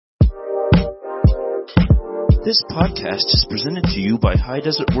This podcast is presented to you by High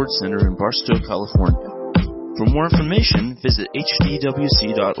Desert Word Center in Barstow, California. For more information, visit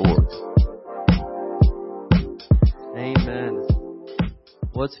hdwc.org. Amen.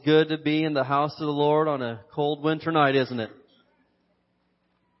 Well, it's good to be in the house of the Lord on a cold winter night, isn't it?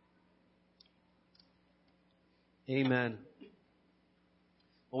 Amen.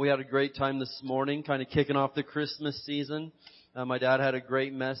 Well, we had a great time this morning, kind of kicking off the Christmas season. My dad had a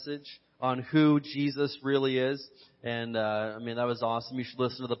great message on who Jesus really is. And, that was awesome. You should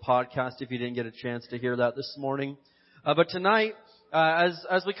listen to the podcast if you didn't get a chance to hear that this morning. But tonight,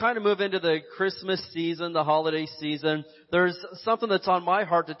 as we kind of move into the Christmas season, the holiday season, there's something that's on my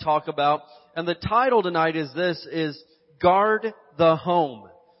heart to talk about. And the title tonight is Guard the Home.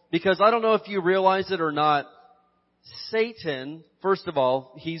 Because I don't know if you realize it or not, Satan, first of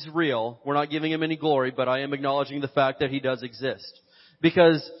all, he's real. We're not giving him any glory, but I am acknowledging the fact that he does exist.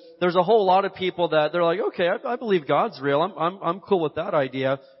 Because there's a whole lot of people that they're like, okay, I believe God's real. I'm cool with that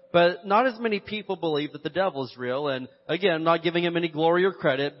idea. But not as many people believe that the devil's real. And again, not giving him any glory or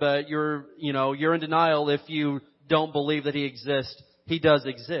credit, but you're in denial if you don't believe that he exists. He does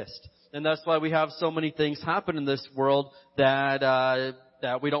exist. And that's why we have so many things happen in this world that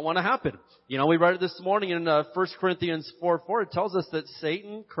we don't want to happen. We read it this morning in 1 Corinthians 4:4. It tells us that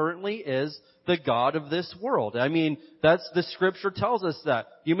Satan currently is the god of this world. That's the scripture tells us that.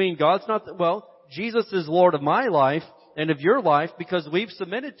 You mean God's not? Well, Jesus is Lord of my life and of your life because we've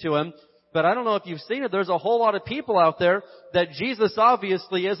submitted to Him. But I don't know if you've seen it. There's a whole lot of people out there that Jesus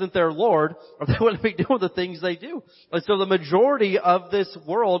obviously isn't their Lord, or they wouldn't be doing the things they do. And so the majority of this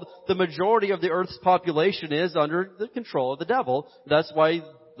world, the majority of the earth's population is under the control of the devil. That's why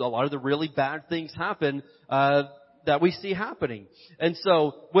a lot of the really bad things happen that we see happening. And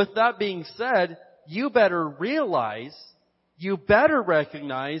so, with that being said, you better recognize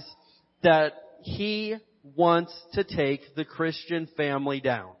that he wants to take the Christian family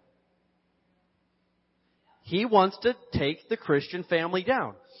down. He wants to take the Christian family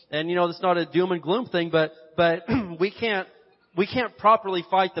down. And it's not a doom and gloom thing, but we can't properly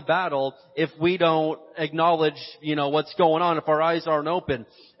fight the battle if we don't acknowledge, what's going on, if our eyes aren't open.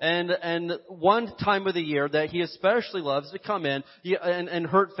 And one time of the year that he especially loves to come in and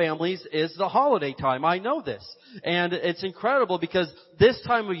hurt families is the holiday time. I know this. And it's incredible because this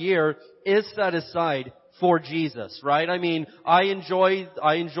time of year is set aside for Jesus, right? I enjoy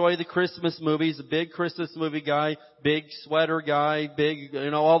the Christmas movies, a big Christmas movie guy, big sweater guy, big,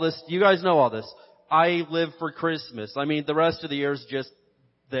 all this. You guys know all this. I live for Christmas. The rest of the year is just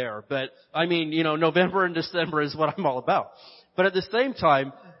there. But, November and December is what I'm all about. But at the same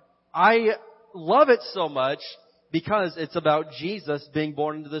time, I love it so much because it's about Jesus being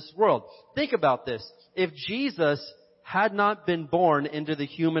born into this world. Think about this. If Jesus had not been born into the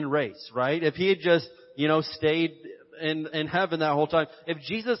human race, right? If he had just, stayed in heaven that whole time. If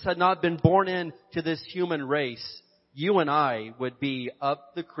Jesus had not been born into this human race, you and I would be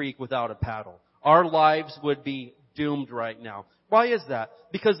up the creek without a paddle. Our lives would be doomed right now. Why is that?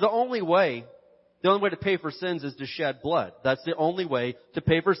 Because the only way to pay for sins is to shed blood. That's the only way to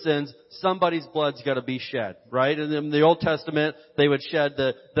pay for sins. Somebody's blood's got to be shed, right? And in the Old Testament, they would shed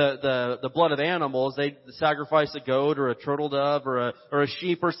the blood of animals. They'd sacrifice a goat or a turtle dove or a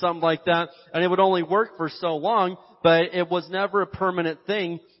sheep or something like that. And it would only work for so long, but it was never a permanent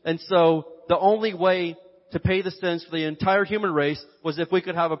thing. And so the only way to pay the sins for the entire human race was if we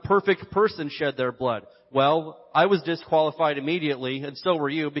could have a perfect person shed their blood. Well, I was disqualified immediately, and so were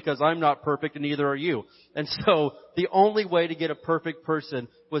you, because I'm not perfect and neither are you. And so the only way to get a perfect person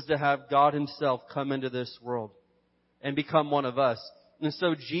was to have God Himself come into this world and become one of us. And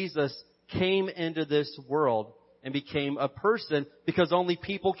so Jesus came into this world and became a person because only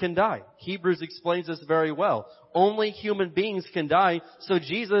people can die. Hebrews explains this very well. Only human beings can die. So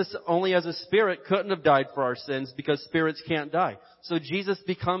Jesus, only as a spirit, couldn't have died for our sins because spirits can't die. So Jesus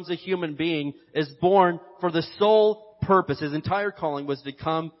becomes a human being, is born for the sole purpose. His entire calling was to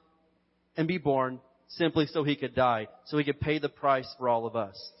come and be born simply so He could die, so He could pay the price for all of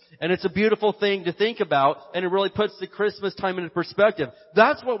us. And it's a beautiful thing to think about, and it really puts the Christmas time into perspective.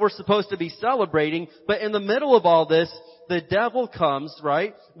 That's what we're supposed to be celebrating, but in the middle of all this, the devil comes,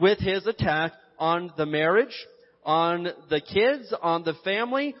 right, with his attack on the marriage, on the kids, on the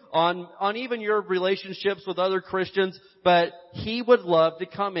family, on even your relationships with other Christians. But he would love to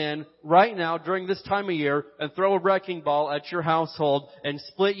come in right now during this time of year and throw a wrecking ball at your household and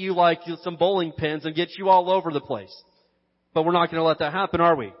split you like some bowling pins and get you all over the place. But we're not going to let that happen,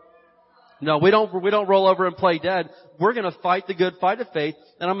 are we? No, we don't roll over and play dead. We're going to fight the good fight of faith.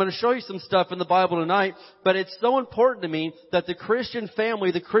 And I'm going to show you some stuff in the Bible tonight. But it's so important to me that the Christian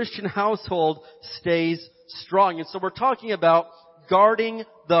family, the Christian household stays strong. And so we're talking about guarding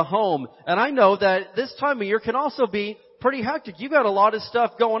the home. And I know that this time of year can also be pretty hectic. You got a lot of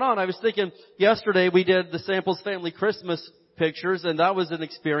stuff going on. I was thinking yesterday we did the Samples Family Christmas pictures, and that was an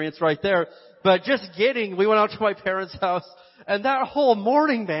experience right there. But we went out to my parents' house, and that whole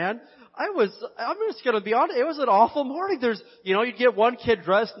morning, man, I'm just gonna be honest, it was an awful morning. You'd get one kid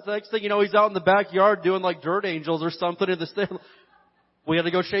dressed, and the next thing you know, he's out in the backyard doing like dirt angels or something in the stand. We had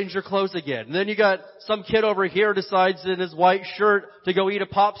to go change your clothes again. And then you got some kid over here decides in his white shirt to go eat a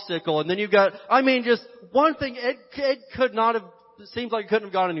popsicle. And then just one thing, it seems like it couldn't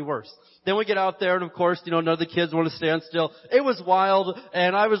have gone any worse. Then we get out there and of course, none of the kids want to stand still. It was wild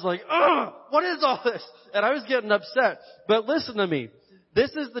and I was like, ugh, what is all this? And I was getting upset. But listen to me.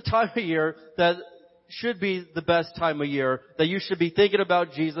 This is the time of year that should be the best time of year, that you should be thinking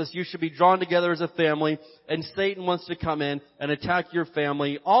about Jesus. You should be drawn together as a family, and Satan wants to come in and attack your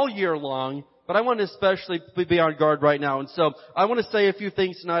family all year long. But I want to especially be on guard right now. And so I want to say a few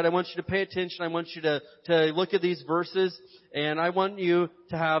things tonight. I want you to pay attention. I want you to look at these verses, and I want you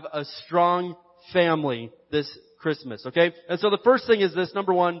to have a strong family this Christmas, okay? And so the first thing is this,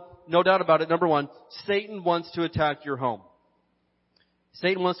 number one, no doubt about it, number one, Satan wants to attack your home.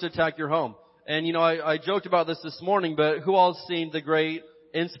 Satan wants to attack your home. And I joked about this morning, but who all has seen the great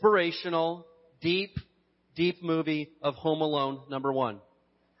inspirational, deep movie of Home Alone #1?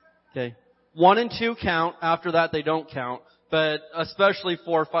 Okay. 1 and 2 count. After that, they don't count. But especially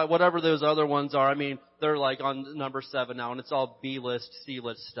 4 or 5, whatever those other ones are, they're like on number 7 now, and it's all B-list,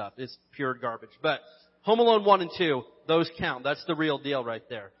 C-list stuff. It's pure garbage. But Home Alone 1 and 2, those count. That's the real deal right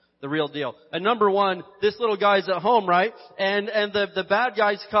there. The real deal. And number 1, this little guy's at home, right? And the bad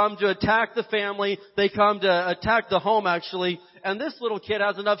guys come to attack the family. They come to attack the home, actually. And this little kid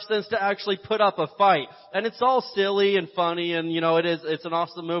has enough sense to actually put up a fight. And it's all silly and funny, and it's an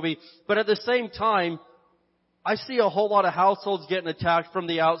awesome movie. But at the same time, I see a whole lot of households getting attacked from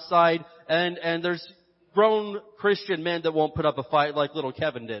the outside, and there's grown Christian men that won't put up a fight like little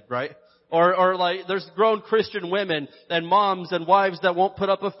Kevin did, right? Or like, there's grown Christian women and moms and wives that won't put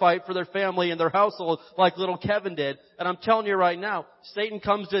up a fight for their family and their household like little Kevin did. And I'm telling you right now, Satan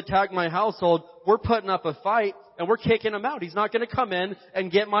comes to attack my household, we're putting up a fight and we're kicking him out. He's not going to come in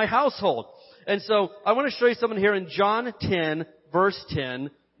and get my household. And so, I want to show you something here in John 10, verse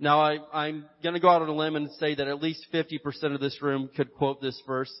 10. Now, I'm going to go out on a limb and say that at least 50% of this room could quote this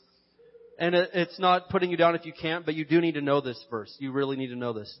verse. And it's not putting you down if you can't, but you do need to know this verse. You really need to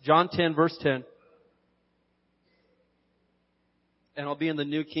know this. John 10, verse 10. And I'll be in the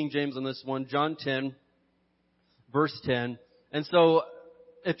New King James on this one. John 10, verse 10. And so,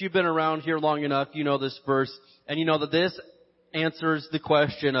 if you've been around here long enough, you know this verse. And you know that this answers the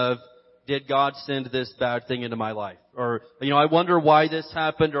question of, did God send this bad thing into my life? Or, I wonder why this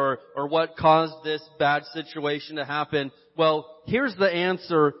happened or what caused this bad situation to happen. Well, here's the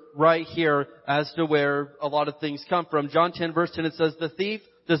answer right here as to where a lot of things come from. John 10 verse 10, it says, the thief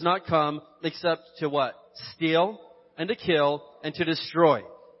does not come except to what? Steal and to kill and to destroy.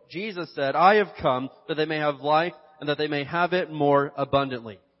 Jesus said, I have come that they may have life and that they may have it more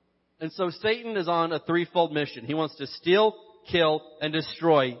abundantly. And so Satan is on a threefold mission. He wants to steal, kill, and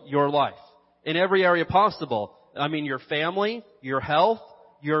destroy your life in every area possible. Your family, your health,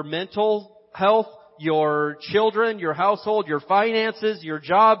 your mental health, your children, your household, your finances, your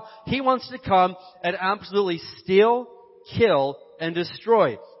job. He wants to come and absolutely steal, kill, and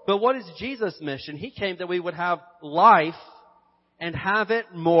destroy. But what is Jesus' mission? He came that we would have life and have it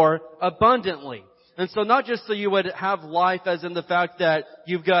more abundantly. And so not just so you would have life as in the fact that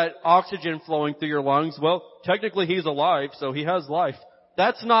you've got oxygen flowing through your lungs. Well, technically he's alive, so he has life.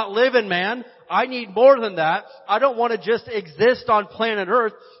 That's not living, man. I need more than that. I don't want to just exist on planet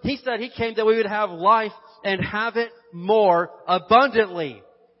Earth. He said he came that we would have life and have it more abundantly.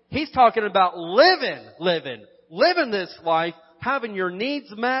 He's talking about living this life, having your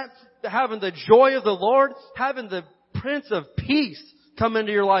needs met, having the joy of the Lord, having the Prince of Peace come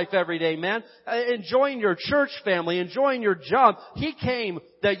into your life every day, man. Enjoying your church family, enjoying your job. He came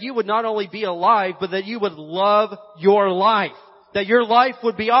that you would not only be alive, but that you would love your life. That your life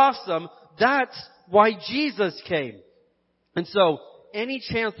would be awesome. That's why Jesus came. And so, any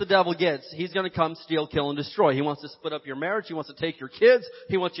chance the devil gets, he's going to come steal, kill, and destroy. He wants to split up your marriage. He wants to take your kids.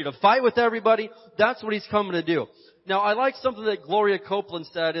 He wants you to fight with everybody. That's what he's coming to do. Now, I like something that Gloria Copeland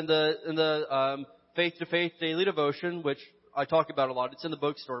said in the Faith to Faith Daily Devotion, which I talk about a lot. It's in the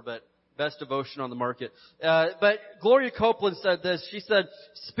bookstore, but Best devotion on the market. But Gloria Copeland said this. She said,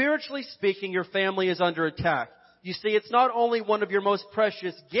 spiritually speaking, your family is under attack. You see, it's not only one of your most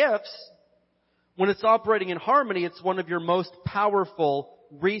precious gifts. When it's operating in harmony, it's one of your most powerful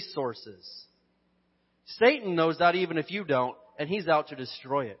resources. Satan knows that even if you don't, and he's out to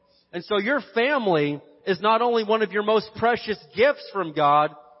destroy it. And so your family is not only one of your most precious gifts from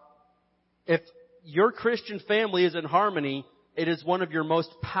God. If your Christian family is in harmony, it is one of your most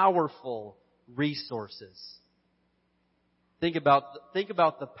powerful resources. Think about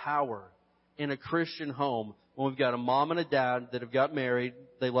the power in a Christian home when we've got a mom and a dad that have got married.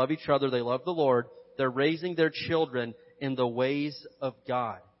 They love each other. They love the Lord. They're raising their children in the ways of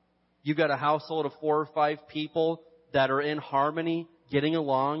God. You've got a household of 4 or 5 people that are in harmony, getting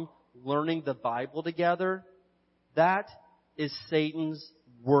along, learning the Bible together. That is Satan's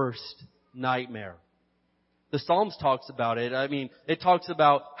worst nightmare. The Psalms talks about it. I mean, it talks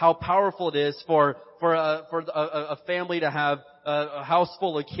about how powerful it is for a family to have a house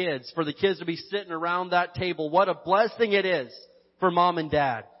full of kids, for the kids to be sitting around that table. What a blessing it is for mom and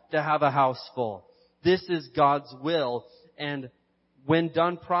dad to have a house full. This is God's will, and when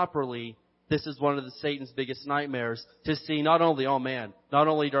done properly, this is one of Satan's biggest nightmares, to see not only, not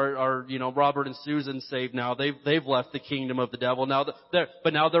only are Robert and Susan saved now, they've left the kingdom of the devil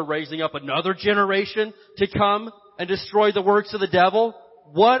but now they're raising up another generation to come and destroy the works of the devil.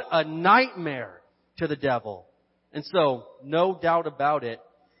 What a nightmare to the devil. And so, no doubt about it,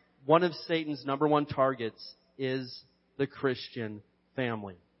 one of Satan's number one targets is the Christian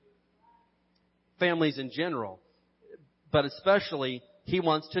family. Families in general. But especially, he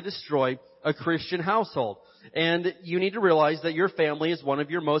wants to destroy a Christian household. And you need to realize that your family is one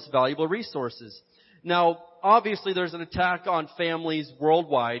of your most valuable resources. Now, obviously there's an attack on families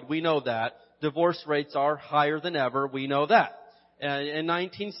worldwide. We know that. Divorce rates are higher than ever. We know that. In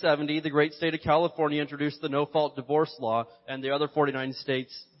 1970, the great state of California introduced the no-fault divorce law, and the other 49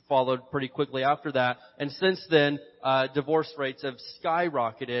 states followed pretty quickly after that. And since then, divorce rates have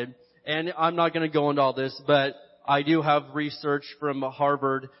skyrocketed. And I'm not going to go into all this, but I do have research from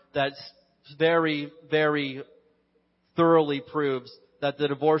Harvard that very, very thoroughly proves that the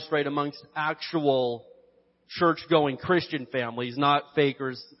divorce rate amongst actual church-going Christian families, not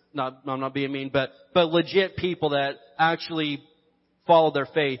fakers, I'm not being mean, but legit people that actually follow their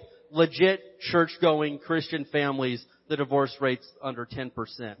faith, legit church-going Christian families, the divorce rate's under 10%,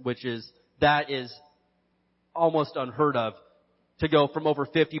 that is almost unheard of. To go from over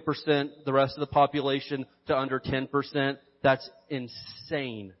 50%, the rest of the population, to under 10%, that's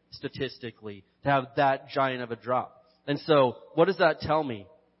insane statistically, to have that giant of a drop. And so, what does that tell me?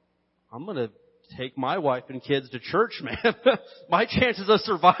 I'm going to take my wife and kids to church, man. My chances of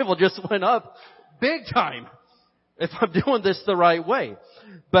survival just went up big time if I'm doing this the right way.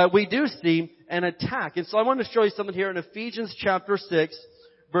 But we do see an attack. And so I want to show you something here in Ephesians chapter 6,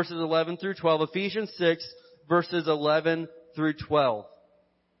 verses 11 through 12. Ephesians 6, verses 11 through 12.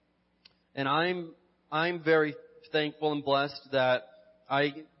 And I'm very thankful and blessed that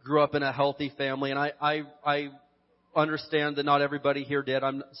I grew up in a healthy family, and I understand that not everybody here did.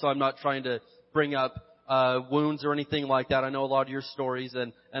 So I'm not trying to bring up wounds or anything like that. I know a lot of your stories,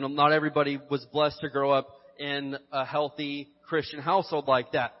 and not everybody was blessed to grow up in a healthy Christian household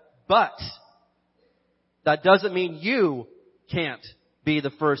like that. But that doesn't mean you can't be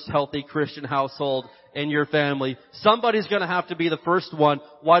the first healthy Christian household in your family. Somebody's going to have to be the first one.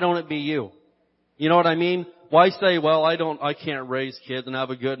 Why don't it be you? You know what I mean? Why say, well, I can't raise kids and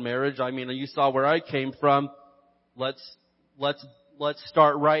have a good marriage? I mean, you saw where I came from. Let's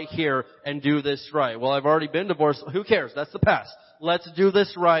start right here and do this right. Well, I've already been divorced. Who cares? That's the past. Let's do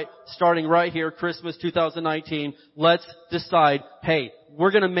this right, starting right here, Christmas 2019. Let's decide, hey, we're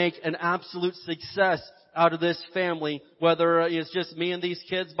going to make an absolute success out of this family, whether it's just me and these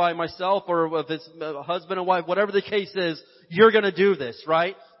kids by myself, or if it's husband and wife, whatever the case is, you're going to do this,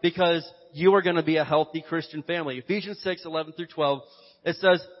 right? Because you are going to be a healthy Christian family. Ephesians 6, 11 through 12, it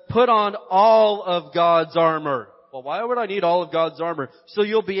says, put on all of God's armor. Well, why would I need all of God's armor? So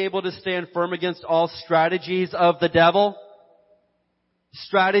you'll be able to stand firm against all strategies of the devil.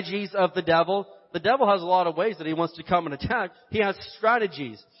 Strategies of the devil. The devil has a lot of ways that he wants to come and attack. He has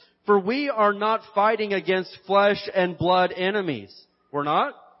strategies. For we are not fighting against flesh and blood enemies. We're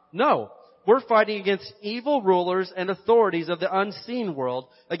not? No. We're fighting against evil rulers and authorities of the unseen world,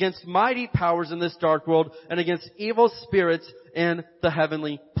 against mighty powers in this dark world, and against evil spirits in the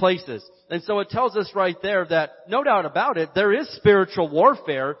heavenly places. And so it tells us right there that, no doubt about it, there is spiritual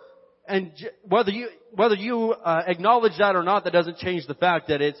warfare, and whether you acknowledge that or not, that doesn't change the fact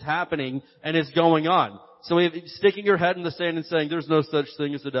that it's happening and it's going on. So sticking your head in the sand and saying, there's no such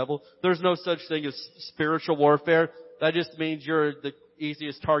thing as the devil. There's no such thing as spiritual warfare. That just means you're the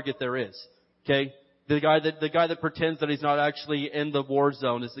easiest target there is. Okay? The guy that pretends that he's not actually in the war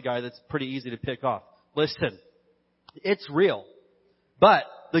zone is the guy that's pretty easy to pick off. Listen, it's real. But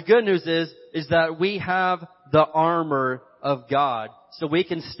the good news is that we have the armor of God, so we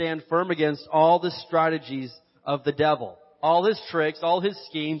can stand firm against all the strategies of the devil. All his tricks, all his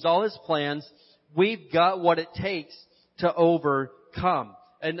schemes, all his plans. We've got what it takes to overcome.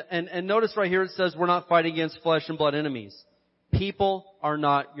 And notice right here it says we're not fighting against flesh and blood enemies. People are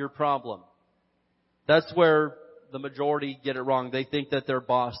not your problem. That's where the majority get it wrong. They think that their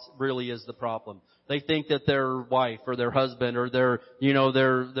boss really is the problem. They think that their wife or their husband or their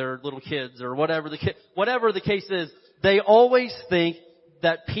little kids or whatever the case is, they always think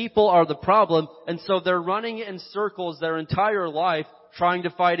that people are the problem, and so they're running in circles their entire life trying to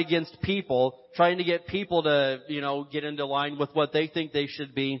fight against people, trying to get people to, get into line with what they think they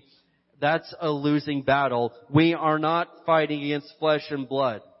should be. That's a losing battle. We are not fighting against flesh and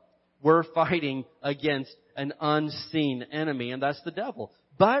blood. We're fighting against an unseen enemy, and that's the devil.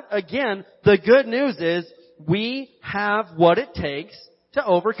 But again, the good news is we have what it takes to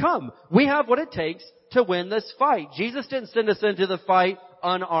overcome. We have what it takes to win this fight. Jesus didn't send us into the fight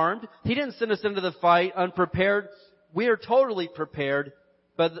unarmed. He didn't send us into the fight unprepared. We are totally prepared,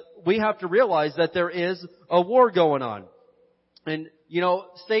 but we have to realize that there is a war going on. And,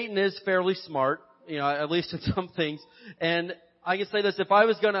 Satan is fairly smart, at least in some things. And I can say this, if I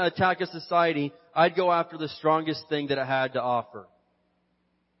was going to attack a society, I'd go after the strongest thing that it had to offer.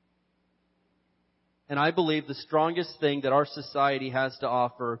 And I believe the strongest thing that our society has to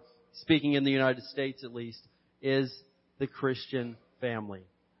offer, speaking in the United States at least, is the Christian family.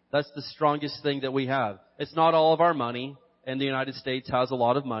 That's the strongest thing that we have. It's not all of our money, and the United States has a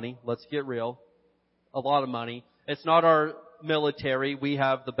lot of money. Let's get real. A lot of money. It's not our military. We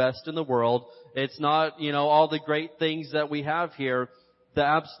have the best in the world. It's not, all the great things that we have here. The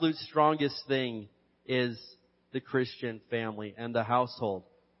absolute strongest thing is the Christian family and the household.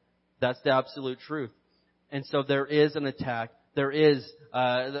 That's the absolute truth. And so there is an attack. There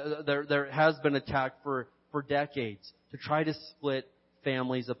has been attack for decades to try to split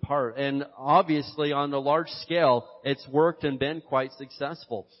families apart. And obviously on a large scale, it's worked and been quite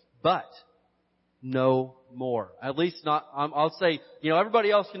successful. But no more. At least not, I'll say, everybody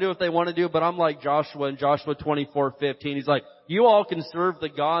else can do what they want to do, but I'm like Joshua in Joshua 24:15. He's like, you all can serve the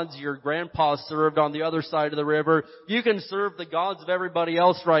gods your grandpa served on the other side of the river. You can serve the gods of everybody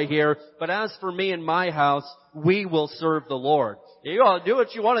else right here. But as for me and my house, we will serve the Lord. You all do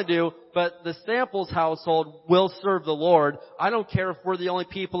what you want to do, but the Samples household will serve the Lord. I don't care if we're the only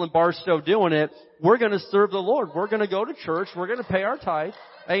people in Barstow doing it. We're going to serve the Lord. We're going to go to church. We're going to pay our tithe.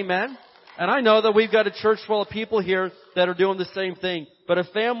 Amen. And I know that we've got a church full of people here that are doing the same thing. But a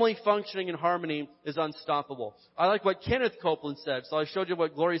family functioning in harmony is unstoppable. I like what Kenneth Copeland said. So I showed you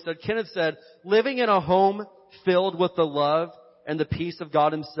what Gloria said. Kenneth said, living in a home filled with the love and the peace of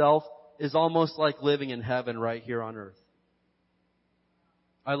God Himself is almost like living in heaven right here on earth.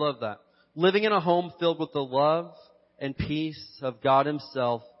 I love that. Living in a home filled with the love and peace of God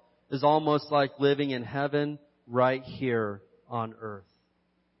Himself is almost like living in heaven right here on earth.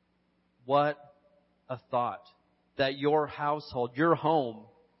 What a thought that your household, your home,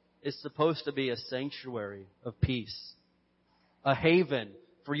 is supposed to be a sanctuary of peace. A haven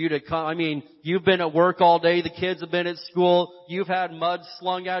for you to come. I mean, you've been at work all day. The kids have been at school. You've had mud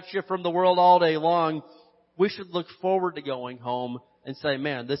slung at you from the world all day long. We should look forward to going home and say,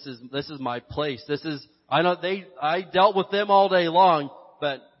 man, this is my place. I dealt with them all day long,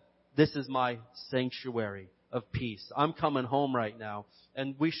 but this is my sanctuary of peace. I'm coming home right now.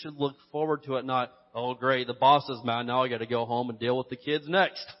 And we should look forward to it, not, oh great, the boss is mad, now I gotta go home and deal with the kids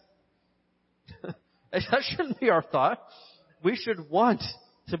next. That shouldn't be our thought. We should want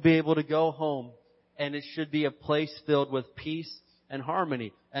to be able to go home, and it should be a place filled with peace and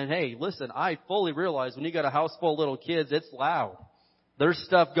harmony. And hey, listen, I fully realize when you got a house full of little kids, it's loud. There's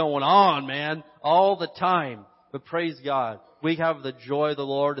stuff going on, man, all the time. But praise God, we have the joy of the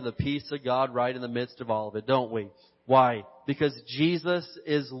Lord and the peace of God right in the midst of all of it, don't we? Why? Because Jesus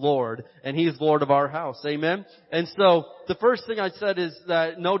is Lord, and He's Lord of our house. Amen? And so, the first thing I said is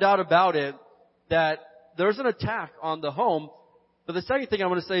that, no doubt about it, that there's an attack on the home. But the second thing I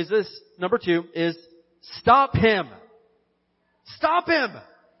want to say is this, number 2, is stop him. Stop him!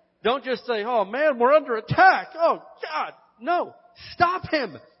 Don't just say, oh man, we're under attack. Oh God. No. Stop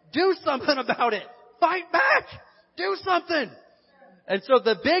him. Do something about it. Fight back. Do something. And so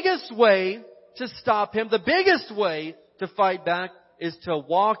the biggest way to stop him, the biggest way to fight back is to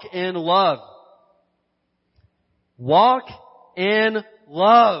walk in love. Walk in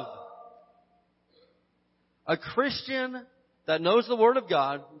love. A Christian that knows the Word of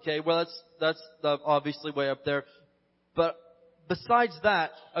God, okay, well that's obviously way up there. But besides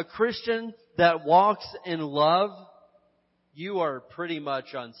that, a Christian that walks in love, you are pretty much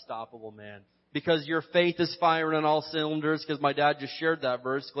unstoppable, man. Because your faith is firing on all cylinders, because my dad just shared that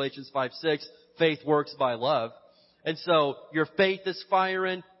verse, Galatians 5:6, faith works by love. And so your faith is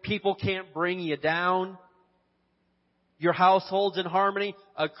firing, people can't bring you down. Your household's in harmony.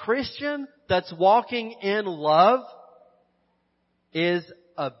 A Christian that's walking in love is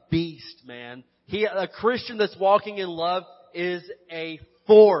a beast, man. A Christian that's walking in love is a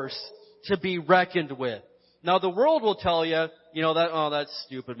force to be reckoned with. Now the world will tell you, that's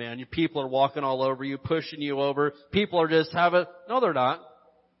stupid, man. You people are walking all over you, pushing you over. People are just no, they're not.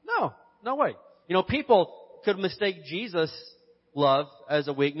 No way. People could mistake Jesus' love as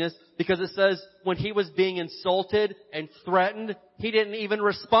a weakness because it says when he was being insulted and threatened, he didn't even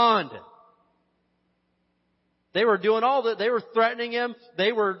respond. They were doing they were threatening him.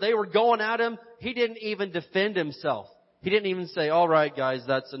 They were going at him. He didn't even defend himself. He didn't even say, all right, guys,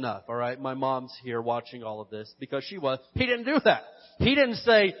 that's enough. All right, my mom's here watching all of this because she was. He didn't do that. He didn't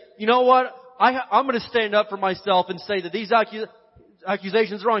say, you know what? I'm going to stand up for myself and say that these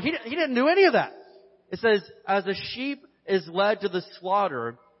accusations are wrong. He didn't do any of that. It says, as a sheep is led to the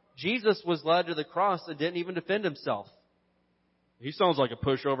slaughter, Jesus was led to the cross and didn't even defend himself. He sounds like a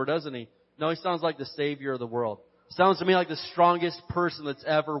pushover, doesn't he? No, he sounds like the Savior of the world. Sounds to me like the strongest person that's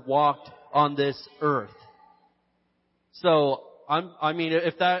ever walked on this earth. So,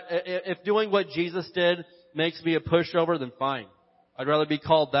 if doing what Jesus did makes me a pushover, then fine. I'd rather be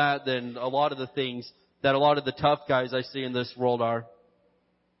called that than a lot of the things that a lot of the tough guys I see in this world are.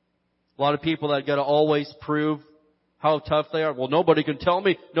 A lot of people that gotta always prove how tough they are. Well, nobody can tell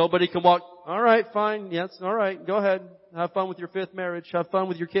me. Nobody can walk. All right, fine. Yes, all right. Go ahead. Have fun with your fifth marriage. Have fun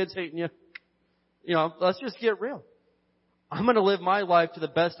with your kids hating you. Let's just get real. I'm going to live my life to the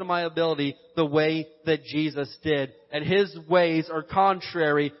best of my ability the way that Jesus did. And His ways are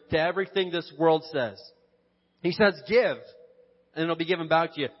contrary to everything this world says. He says, give, and it'll be given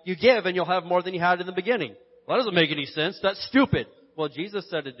back to you. You give and you'll have more than you had in the beginning. Well, that doesn't make any sense. That's stupid. Well, Jesus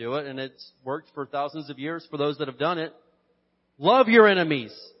said to do it, and it's worked for thousands of years for those that have done it. Love your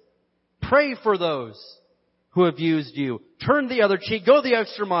enemies. Pray for those who have used you. Turn the other cheek. Go the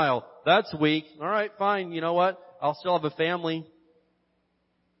extra mile. That's weak. All right, fine. You know what? I'll still have a family.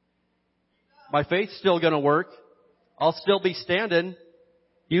 My faith's still going to work. I'll still be standing.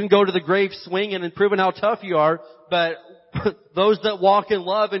 You can go to the grave swinging and proving how tough you are, but those that walk in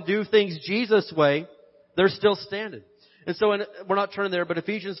love and do things Jesus' way, they're still standing. And so we're not turning there, but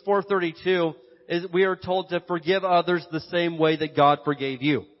Ephesians 4:32 is we are told to forgive others the same way that God forgave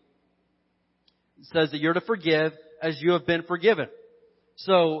you. It says that you're to forgive as you have been forgiven.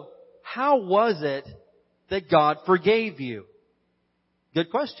 So how was it that God forgave you? Good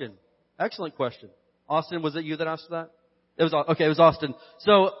question. Excellent question. Austin, was it you that asked that? It was Austin.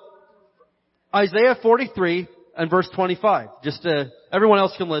 So Isaiah 43 and verse 25. Everyone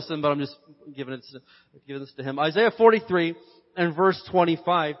else can listen, but I'm just giving this to him. Isaiah 43 and verse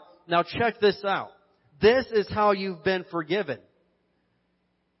 25. Now check this out. This is how you've been forgiven.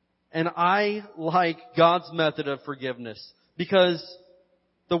 And I like God's method of forgiveness because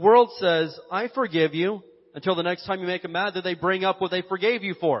the world says, I forgive you until the next time you make them mad that they bring up what they forgave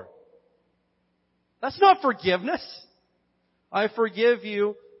you for. That's not forgiveness. I forgive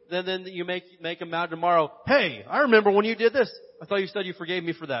you, then you make them mad tomorrow. Hey, I remember when you did this. I thought you said you forgave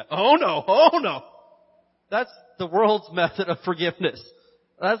me for that. Oh no. That's the world's method of forgiveness.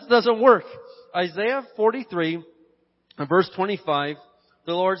 That doesn't work. Isaiah 43 and verse 25,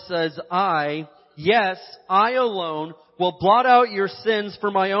 the Lord says, I alone will blot out your sins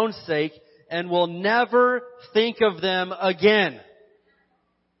for my own sake and will never think of them again.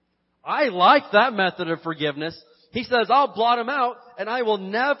 I like that method of forgiveness. He says, I'll blot them out and I will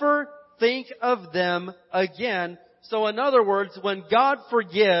never think of them again. So in other words, when God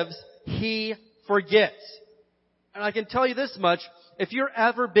forgives, He forgets. And I can tell you this much, if you're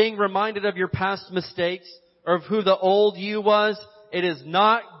ever being reminded of your past mistakes or of who the old you was, it is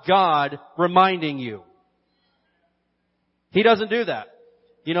not God reminding you. He doesn't do that.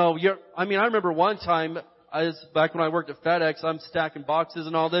 I remember one time, back when I worked at FedEx, I'm stacking boxes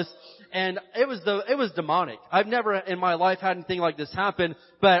and all this, and it was demonic. I've never in my life had anything like this happen,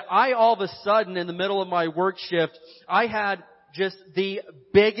 but I all of a sudden in the middle of my work shift, I had just the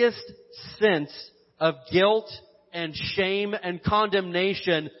biggest sense of guilt and shame and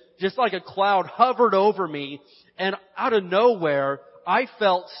condemnation, just like a cloud hovered over me, and out of nowhere, I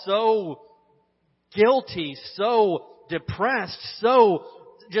felt so guilty, so depressed,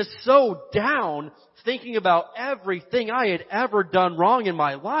 just so down, thinking about everything I had ever done wrong in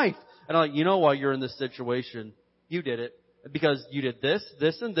my life. And I'm like, you know why you're in this situation? You did it. Because you did this,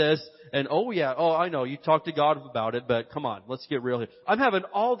 and this, and I know, you talked to God about it, but come on, let's get real here. I'm having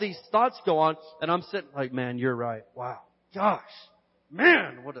all these thoughts go on, and I'm sitting like, man, you're right. Wow. Gosh.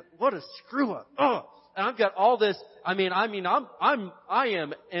 Man, what a screw up. Oh. And I've got all this, I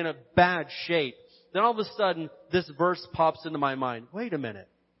am in a bad shape. Then all of a sudden, this verse pops into my mind. Wait a minute.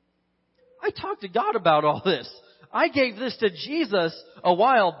 I talked to God about all this. I gave this to Jesus a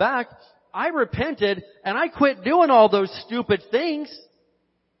while back. I repented and I quit doing all those stupid things.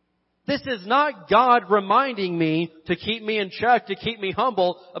 This is not God reminding me to keep me in check, to keep me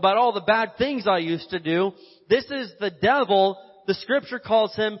humble about all the bad things I used to do. This is the devil. The scripture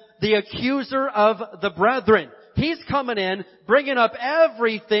calls him the accuser of the brethren. He's coming in, bringing up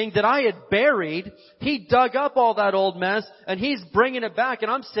everything that I had buried. He dug up all that old mess and he's bringing it back,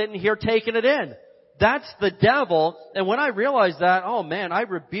 and I'm sitting here taking it in. That's the devil. And when I realized that, oh man, I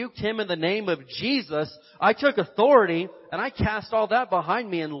rebuked him in the name of Jesus. I took authority and I cast all that behind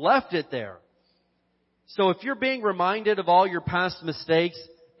me and left it there. So if you're being reminded of all your past mistakes,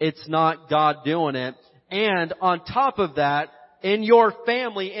 it's not God doing it. And on top of that, in your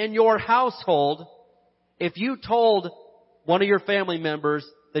family, in your household, if you told one of your family members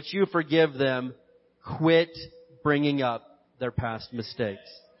that you forgive them, quit bringing up their past mistakes.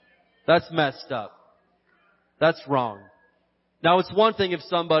 That's messed up. That's wrong. Now, it's one thing if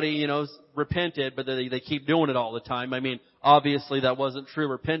somebody, repented, but they keep doing it all the time. Obviously that wasn't true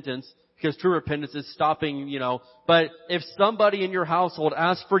repentance, because true repentance is stopping, But if somebody in your household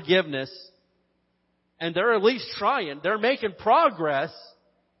asks forgiveness, and they're at least trying, they're making progress,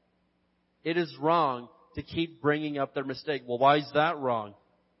 it is wrong to keep bringing up their mistake. Well, why is that wrong?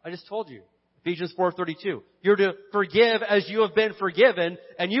 I just told you. Ephesians 4:32. You're to forgive as you have been forgiven,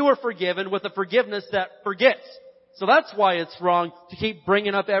 and you are forgiven with a forgiveness that forgets. So that's why it's wrong to keep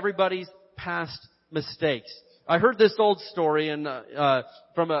bringing up everybody's past mistakes. I heard this old story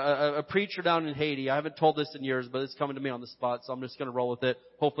from a preacher down in Haiti. I haven't told this in years, but it's coming to me on the spot, so I'm just going to roll with it.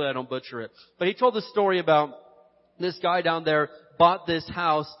 Hopefully I don't butcher it. But he told the story about this guy down there bought this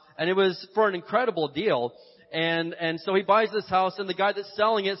house, and it was for an incredible deal. And so he buys this house, and the guy that's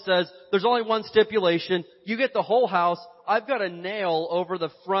selling it says, there's only one stipulation. You get the whole house. I've got a nail over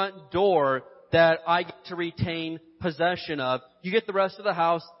the front door that I get to retain possession of. You get the rest of the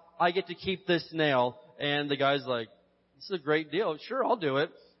house. I get to keep this nail. And the guy's like, this is a great deal. Sure, I'll do it.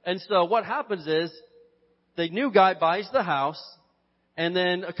 And so what happens is, the new guy buys the house, and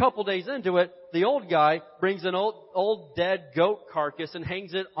then a couple days into it, the old guy brings an old dead goat carcass and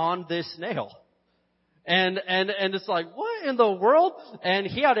hangs it on this nail. And it's like, what in the world? And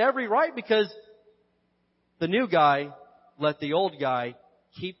he had every right, because the new guy let the old guy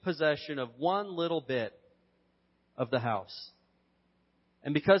keep possession of one little bit of the house.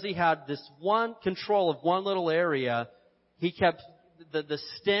 And because he had this one control of one little area, he kept the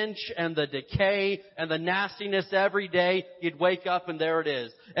stench and the decay and the nastiness every day. You'd wake up and there it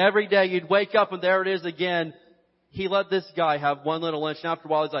is. Every day you'd wake up and there it is again. He let this guy have one little inch, and after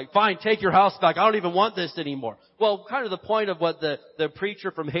a while he's like, fine, take your house back. I don't even want this anymore. Well, kind of the point of what the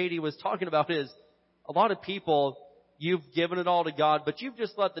preacher from Haiti was talking about is, a lot of people, you've given it all to God, but you've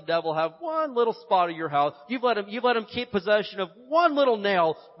just let the devil have one little spot of your house. You've let him keep possession of one little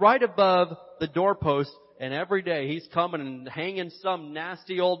nail right above the doorpost, and every day he's coming and hanging some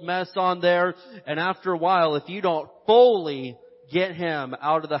nasty old mess on there, and after a while, if you don't fully get him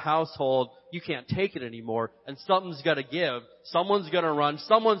out of the household, you can't take it anymore, and something's got to give. Someone's going to run.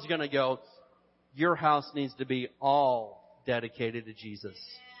 Someone's going to go. Your house needs to be all dedicated to Jesus.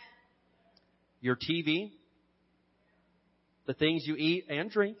 Your TV, the things you eat and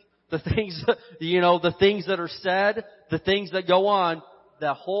drink, the things, the things that are said, the things that go on,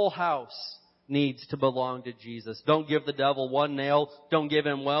 the whole house needs to belong to Jesus. Don't give the devil one nail. Don't give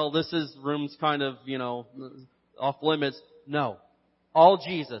him, this room's kind of, off limits. No. All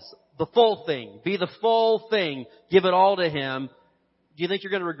Jesus. The full thing. Be the full thing. Give it all to Him. Do you think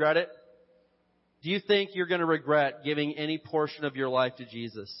you're going to regret it? Do you think you're going to regret giving any portion of your life to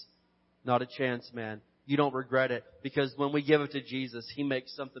Jesus? Not a chance, man. You don't regret it, because when we give it to Jesus, He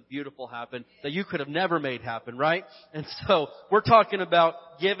makes something beautiful happen that you could have never made happen, right? And so we're talking about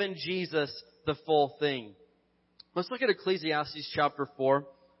giving Jesus the full thing. Let's look at Ecclesiastes chapter 4.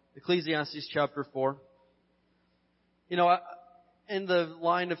 Ecclesiastes chapter 4. In the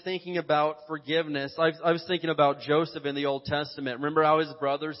line of thinking about forgiveness, I was thinking about Joseph in the Old Testament. Remember how his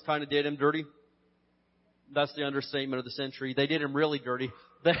brothers kind of did him dirty? That's the understatement of the century. They did him really dirty.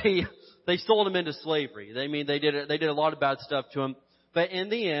 they sold him into slavery. They did a lot of bad stuff to him. But in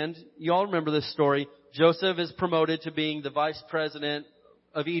the end, you all remember this story. Joseph is promoted to being the vice president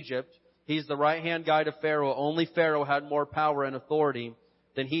of Egypt. He's the right-hand guy to Pharaoh. Only Pharaoh had more power and authority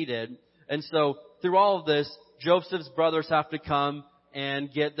than he did. And so through all of this, Joseph's brothers have to come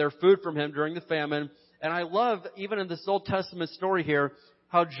and get their food from him during the famine. And I love, even in this Old Testament story here,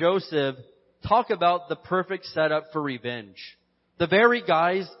 how Joseph talk about the perfect setup for revenge. The very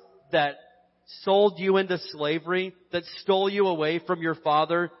guys that sold you into slavery, that stole you away from your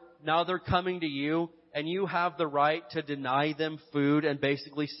father, now they're coming to you, and you have the right to deny them food and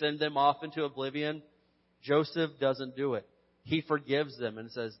basically send them off into oblivion. Joseph doesn't do it. He forgives them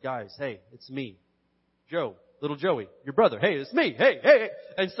and says, guys, hey, it's me. Joe, little Joey, your brother. Hey, it's me. Hey.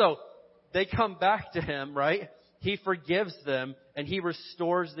 And so they come back to him, right? He forgives them and he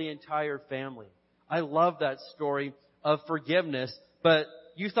restores the entire family. I love that story of forgiveness. But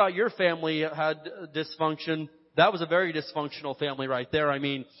you thought your family had dysfunction. That was a very dysfunctional family right there. I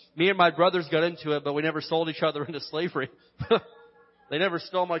mean, me and my brothers got into it, but we never sold each other into slavery. They never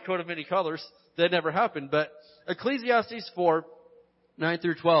stole my coat of many colors. That never happened. But Ecclesiastes 4, 9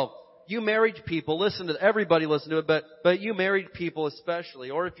 through 12. You married people, everybody listen to it, but you married people especially,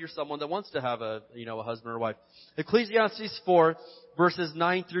 or if you're someone that wants to have a husband or wife. Ecclesiastes 4, verses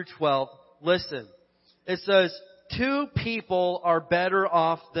 9 through 12. Listen. It says, 2 people are better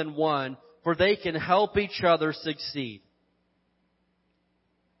off than one, for they can help each other succeed.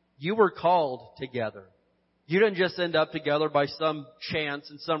 You were called together. You didn't just end up together by some chance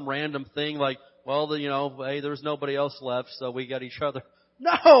and some random thing like, well, hey, there's nobody else left, so we got each other.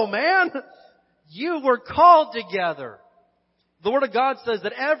 No, man! You were called together. The Word of God says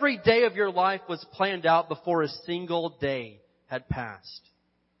that every day of your life was planned out before a single day had passed.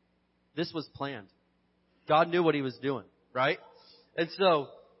 This was planned. God knew what He was doing, right? And so,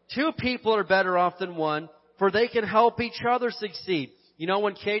 2 people are better off than one, for they can help each other succeed.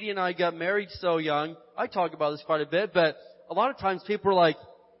 When Katie and I got married so young, I talk about this quite a bit, but a lot of times people are like,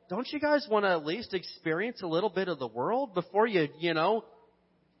 don't you guys want to at least experience a little bit of the world before you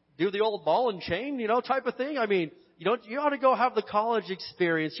do the old ball and chain, type of thing? I mean, you ought to go have the college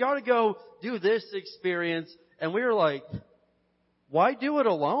experience. You ought to go do this experience. And we were like, why do it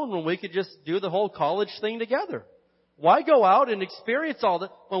alone when we could just do the whole college thing together? Why go out and experience all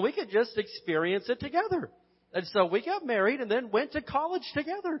that when we could just experience it together? And so we got married and then went to college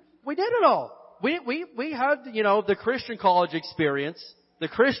together. We did it all. We had, the Christian college experience. The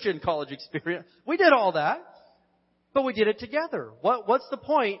Christian college experience. We did all that. But we did it together. What's the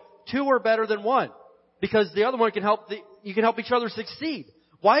point? 2 are better than 1. Because the other one you can help each other succeed.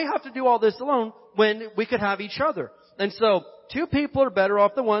 Why have to do all this alone when we could have each other? And so, 2 people are better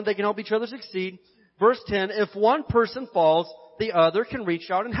off than one. They can help each other succeed. Verse 10, if one person falls, the other can reach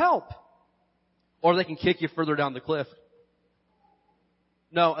out and help. Or they can kick you further down the cliff.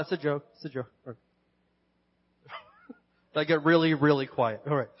 No, that's a joke. It's a joke. Right. I get really, really quiet.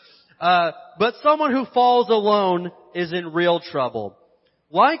 All right. But someone who falls alone is in real trouble.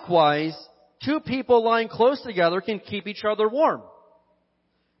 Likewise, 2 people lying close together can keep each other warm.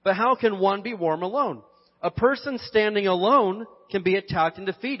 But how can one be warm alone? A person standing alone can be attacked and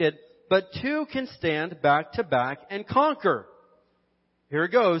defeated, but 2 can stand back to back and conquer. Here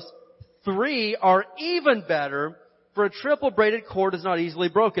it goes. 3 are even better, for a triple braided cord is not easily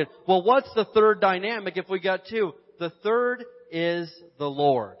broken. Well, what's the third dynamic if we got 2? The third is the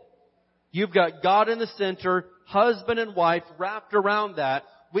Lord. You've got God in the center, husband and wife wrapped around that.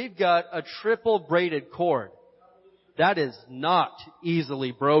 We've got a triple braided cord. That is not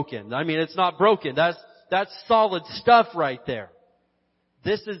easily broken. I mean, it's not broken. That's solid stuff right there.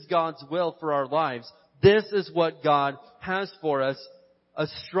 This is God's will for our lives. This is what God has for us. A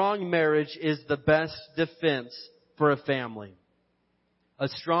strong marriage is the best defense for a family. A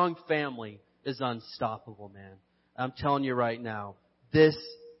strong family is unstoppable, man. I'm telling you right now, this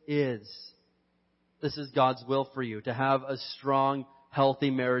is God's will for you, to have a strong, healthy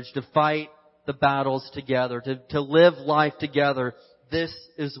marriage, to fight the battles together, to live life together. This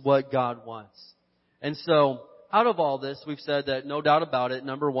is what God wants. And so, out of all this, we've said that no doubt about it,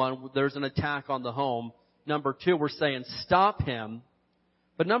 number 1, there's an attack on the home. Number 2, we're saying stop him.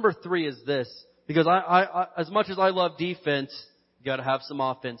 But number 3 is this, because I as much as I love defense, you gotta have some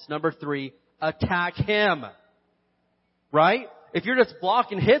offense. Number 3, attack him. Right? If you're just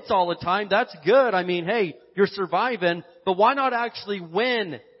blocking hits all the time, that's good. I mean, hey, you're surviving, but why not actually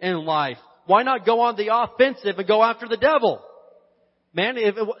win in life? Why not go on the offensive and go after the devil? Man,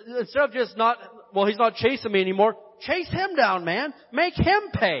 instead of just he's not chasing me anymore, chase him down, man. Make him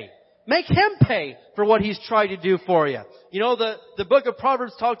pay. Make him pay for what he's tried to do for you. You know, the book of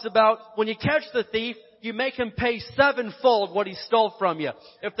Proverbs talks about when you catch the thief, you make him pay sevenfold what he stole from you.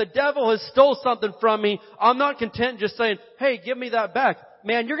 If the devil has stole something from me, I'm not content just saying, hey, give me that back.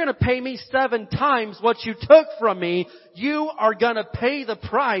 Man, you're going to pay me 7 times what you took from me. You are going to pay the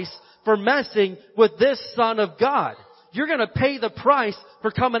price for messing with this Son of God. You're going to pay the price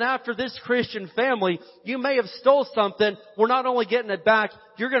for coming after this Christian family. You may have stole something. We're not only getting it back,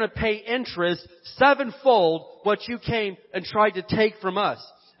 you're going to pay interest sevenfold what you came and tried to take from us.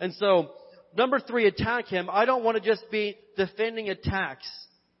 And so, number 3, attack him. I don't want to just be defending attacks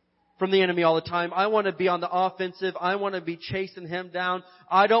from the enemy all the time. I want to be on the offensive. I want to be chasing him down.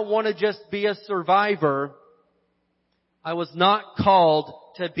 I don't want to just be a survivor. I was not called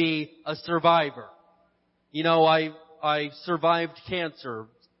to be a survivor. You know, I survived cancer,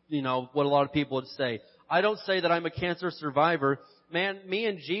 you know, what a lot of people would say. I don't say that I'm a cancer survivor. Man, me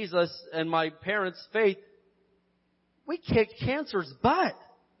and Jesus and my parents' faith, we kicked cancer's butt.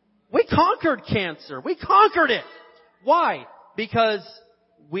 We conquered cancer. We conquered it. Why? Because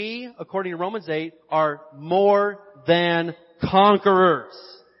we, according to Romans 8, are more than conquerors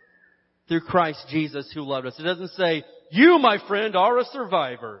through Christ Jesus who loved us. It doesn't say, you, my friend, are a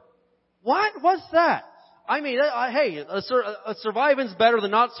survivor. What? What's that? I mean, hey, surviving's better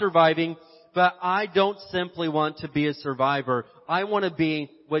than not surviving, but I don't simply want to be a survivor. I want to be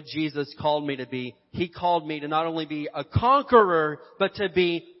what Jesus called me to be. He called me to not only be a conqueror, but to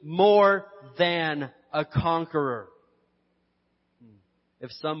be more than a conqueror.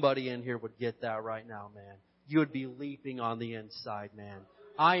 If somebody in here would get that right now, man, you would be leaping on the inside, man.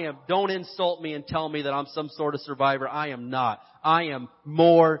 Don't insult me and tell me that I'm some sort of survivor. I am not. I am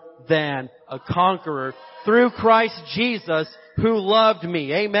more than a conqueror through Christ Jesus who loved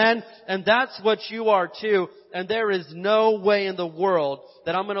me. Amen? And that's what you are too. And there is no way in the world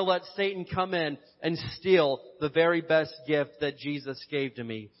that I'm going to let Satan come in and steal the very best gift that Jesus gave to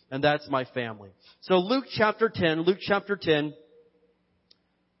me. And that's my family. So Luke chapter 10, this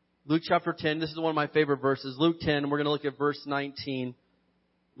is one of my favorite verses. Luke 10, we're going to look at verse 19.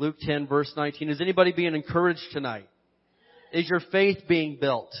 Luke 10, verse 19. Is anybody being encouraged tonight? Is your faith being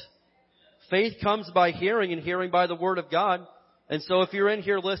built? Faith comes by hearing, and hearing by the Word of God. And so if you're in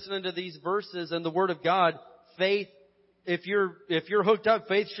here listening to these verses and the Word of God, faith, if you're hooked up,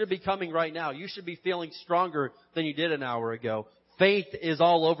 faith should be coming right now. You should be feeling stronger than you did an hour ago. Faith is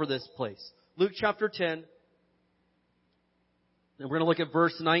all over this place. Luke chapter 10, and we're going to look at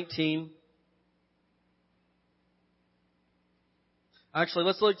verse 19. Actually,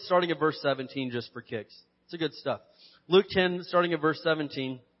 let's look starting at verse 17 just for kicks. It's good stuff. Luke 10, starting at verse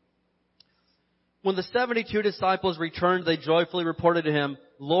 17. When the 72 disciples returned, they joyfully reported to him,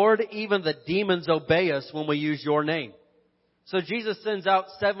 Lord, even the demons obey us when we use your name. So Jesus sends out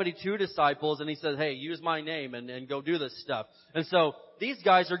 72 disciples and he says, hey, use my name and go do this stuff. And so these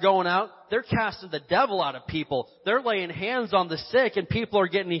guys are going out, they're casting the devil out of people. They're laying hands on the sick and people are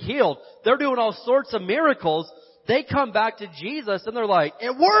getting healed. They're doing all sorts of miracles. They come back to Jesus and they're like,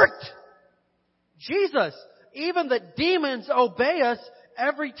 it worked! Jesus, even the demons obey us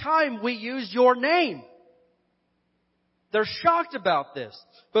every time we use your name. They're shocked about this.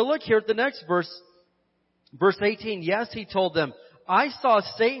 But look here at the next verse. Verse 18, yes, he told them, I saw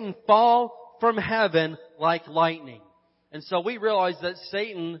Satan fall from heaven like lightning. And so we realize that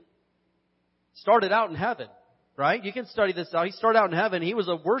Satan started out in heaven, right? You can study this out. He started out in heaven. He was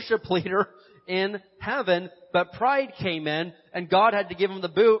a worship leader in heaven, but pride came in and God had to give him the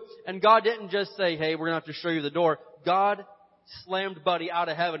boot. And God didn't just say, hey, we're going to have to show you the door. God slammed Buddy out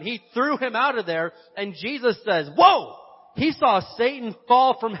of heaven. He threw him out of there, and Jesus says, whoa! He saw Satan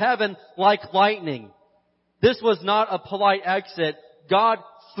fall from heaven like lightning. This was not a polite exit. God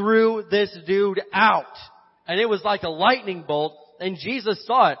threw this dude out. And it was like a lightning bolt, and Jesus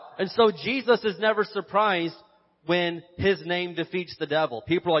saw it. And so Jesus is never surprised when his name defeats the devil.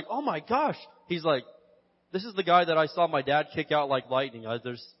 People are like, oh my gosh. He's like, this is the guy that I saw my dad kick out like lightning.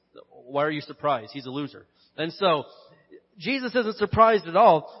 Why are you surprised? He's a loser. And so Jesus isn't surprised at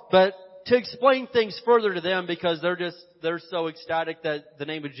all, but to explain things further to them, because they're so ecstatic that the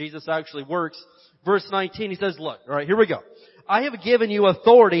name of Jesus actually works. Verse 19, he says, look, alright, here we go. I have given you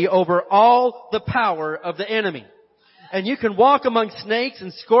authority over all the power of the enemy. And you can walk among snakes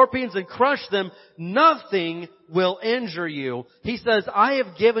and scorpions and crush them. Nothing will injure you. He says, I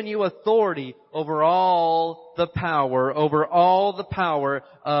have given you authority over all the power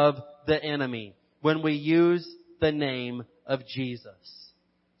of the enemy. When we use the name of Jesus.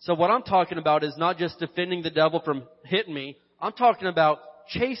 So what I'm talking about is not just defending the devil from hitting me. I'm talking about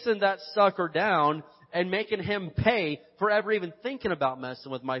chasing that sucker down and making him pay for ever even thinking about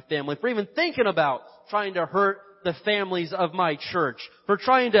messing with my family, for even thinking about trying to hurt the families of my church, for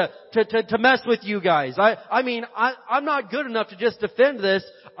trying to mess with you guys. I'm not good enough to just defend this.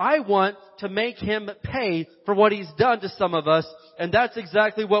 I want to make him pay for what he's done to some of us. And that's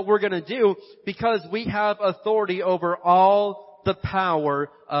exactly what we're going to do, because we have authority over all the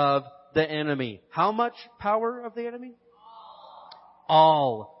power of the enemy. How much power of the enemy?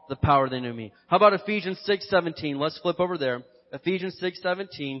 All the power of the enemy. How about Ephesians 6:17? Let's flip over there. Ephesians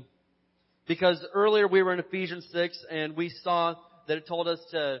 6:17. Because earlier we were in Ephesians 6 and we saw that it told us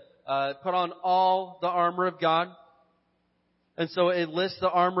to put on all the armor of God. And so it lists the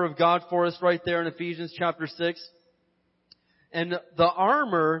armor of God for us right there in Ephesians chapter 6. And the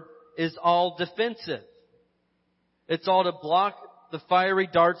armor is all defensive. It's all to block the fiery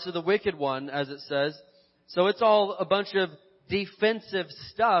darts of the wicked one, as it says. So it's all a bunch of defensive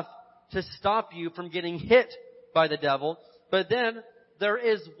stuff to stop you from getting hit by the devil. But then there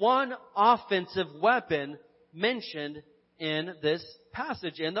is one offensive weapon mentioned in this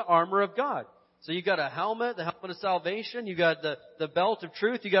passage, in the armor of God. So you got a helmet, the helmet of salvation, you got the belt of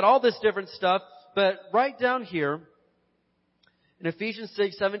truth, you got all this different stuff. But right down here, in Ephesians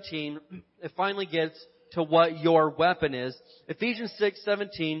 6:17, it finally gets to what your weapon is. Ephesians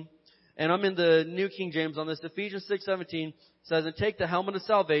 6:17, and I'm in the New King James on this. Ephesians 6:17 says, and take the helmet of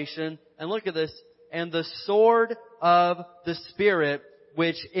salvation, and look at this, and the sword of the Spirit,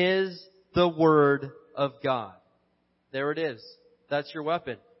 which is the Word of God. There it is. That's your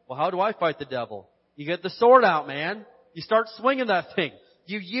weapon. Well, how do I fight the devil? You get the sword out, man. You start swinging that thing.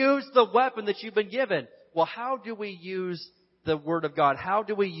 You use the weapon that you've been given. Well, how do we use the Word of God? How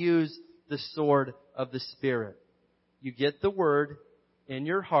do we use the sword of the Spirit? You get the Word in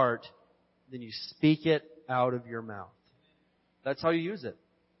your heart, then you speak it out of your mouth. That's how you use it.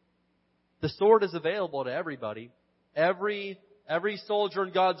 The sword is available to everybody. Every soldier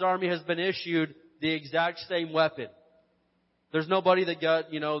in God's army has been issued the exact same weapon. There's nobody that got,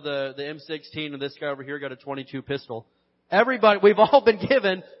 the M16 and this guy over here got a .22 pistol. Everybody, we've all been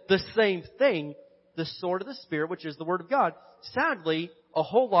given the same thing, the sword of the Spirit, which is the Word of God. Sadly, a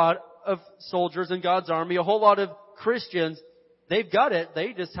whole lot of soldiers in God's army, a whole lot of Christians, they've got it.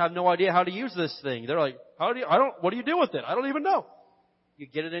 They just have no idea how to use this thing. They're like, what do you do with it? I don't even know. You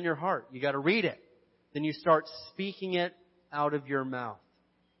get it in your heart. You got to read it. Then you start speaking it out of your mouth.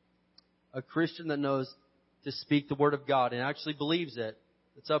 A Christian that knows to speak the Word of God and actually believes it.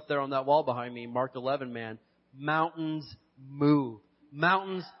 It's up there on that wall behind me, Mark 11, man. Mountains move.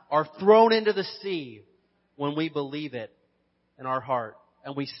 Mountains are thrown into the sea when we believe it in our heart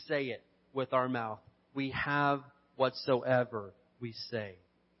and we say it with our mouth. We have whatsoever we say.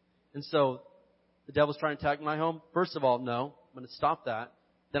 And so, the devil's trying to attack my home. First of all, no. I'm going to stop that.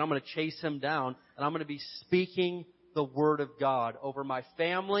 Then I'm going to chase him down and I'm going to be speaking the Word of God over my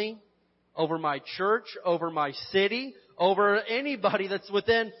family, over my church, over my city, over anybody that's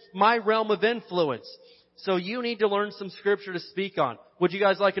within my realm of influence. So you need to learn some scripture to speak on. Would you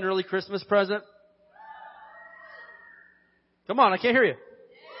guys like an early Christmas present? Come on, I can't hear you.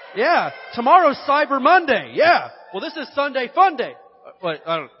 Yeah. Tomorrow's Cyber Monday. Yeah. Well, this is Sunday Fun Day. Wait,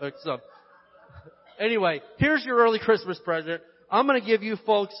 I don't know. Anyway, here's your early Christmas present. I'm going to give you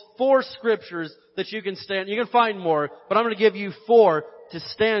folks 4 scriptures that you can stand. You can find more, but I'm going to give you 4 to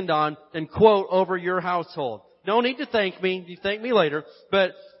stand on and quote over your household. No need to thank me. You thank me later.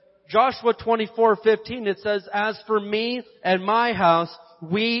 But Joshua 24:15, it says, as for me and my house,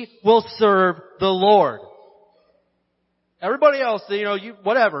 we will serve the Lord. Everybody else,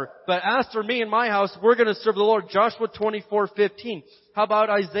 whatever. But as for me and my house, we're going to serve the Lord. Joshua 24:15. How about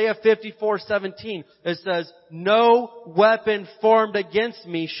Isaiah 54:17? It says, no weapon formed against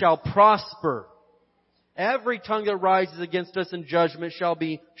me shall prosper. Every tongue that rises against us in judgment shall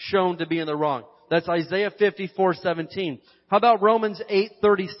be shown to be in the wrong. That's Isaiah 54:17. How about Romans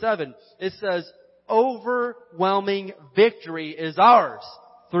 8:37? It says, overwhelming victory is ours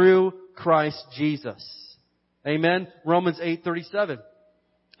through Christ Jesus. Amen. Romans 8:37.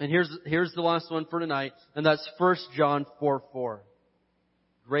 And here's the last one for tonight, and that's 1 John 4:4.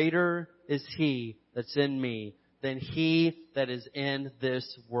 Greater is He that's in me than he that is in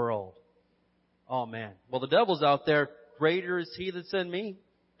this world. Oh man. Well, the devil's out there. Greater is He that's in me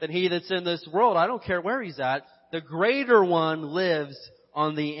than he that's in this world. I don't care where he's at. The greater one lives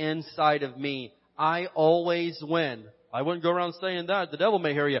on the inside of me. I always win. I wouldn't go around saying that. The devil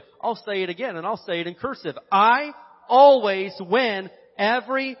may hear you. I'll say it again, and I'll say it in cursive. I always win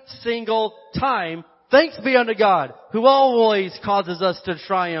every single time. Thanks be unto God, who always causes us to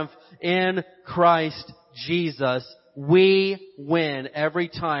triumph in Christ Jesus We win every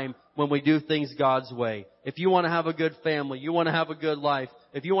time when we do things God's way. If you want to have a good family, you want to have a good life,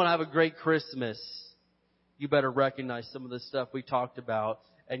 if you want to have a great Christmas, you better recognize some of the stuff we talked about,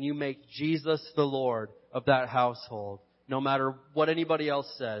 and you make Jesus the Lord of that household, no matter what anybody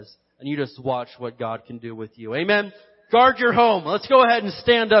else says, and you just watch what God can do with you. Amen? Guard your home. Let's go ahead and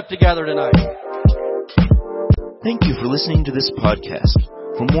stand up together tonight. Thank you for listening to this podcast.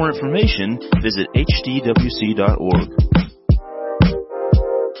 For more information, visit hdwc.org.